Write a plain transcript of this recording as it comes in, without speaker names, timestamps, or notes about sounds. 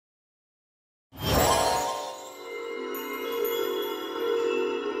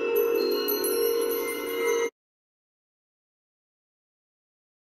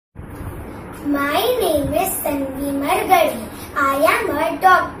name is Tanvi Margadi. I am a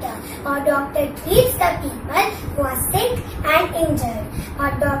doctor. A doctor treats the people who are sick and injured. A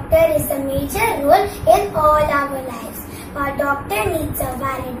doctor is a major role in all our lives. A doctor needs a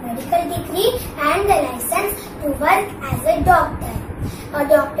valid medical degree and the license to work as a doctor. A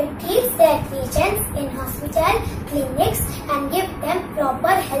doctor treats their patients in hospital, clinics and gives them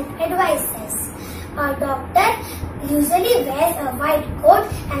proper health advices. A doctor usually wears a white coat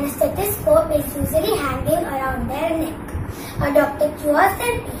and a stethoscope is usually hanging around their neck. A doctor cures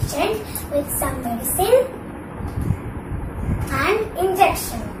their patient with some medicine and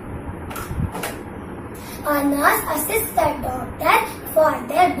injection. A nurse assists the doctor for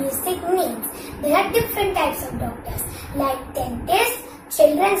their basic needs. There are different types of doctors like dentist,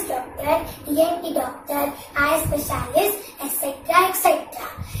 children's doctor, ENT doctor, eye specialist, etc. etc.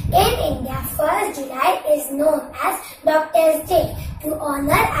 In India, 1st July is known as Doctor's Day to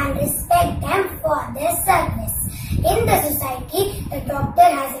honor and respect them for their service. In the society, the doctor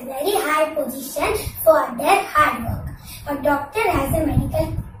has a very high position for their hard work. A doctor has a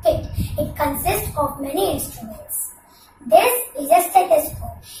medical kit. It consists of many instruments. This is a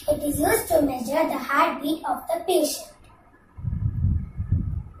stethoscope. It is used to measure the heartbeat of the patient.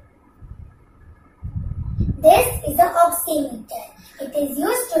 This is the oximeter. It is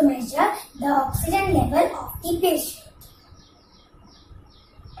used to measure the oxygen level of the patient.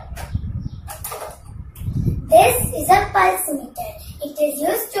 This is a pulse meter. It is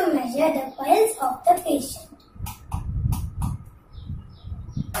used to measure the pulse of the patient.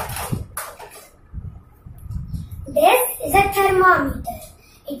 This is a thermometer.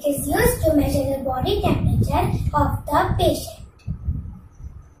 It is used to measure the body temperature of the patient.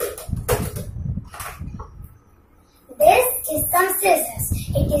 This is some scissors.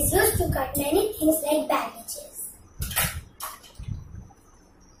 It is used to cut many things like bandages.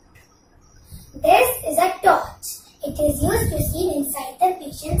 This is a torch. It is used to see inside the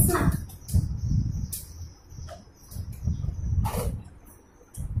patient's mouth.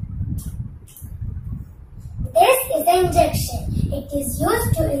 This is the injection. It is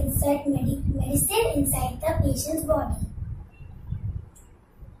used to insert medicine inside the patient's body.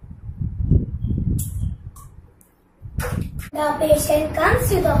 The patient comes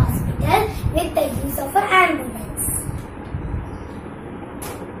to the hospital with the use of an ambulance.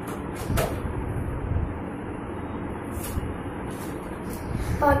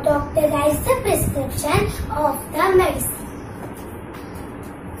 A doctor writes the prescription of the medicine.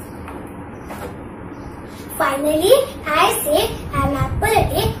 Finally, I say an apple a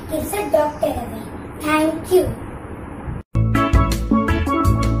day keeps a doctor away. Thank you.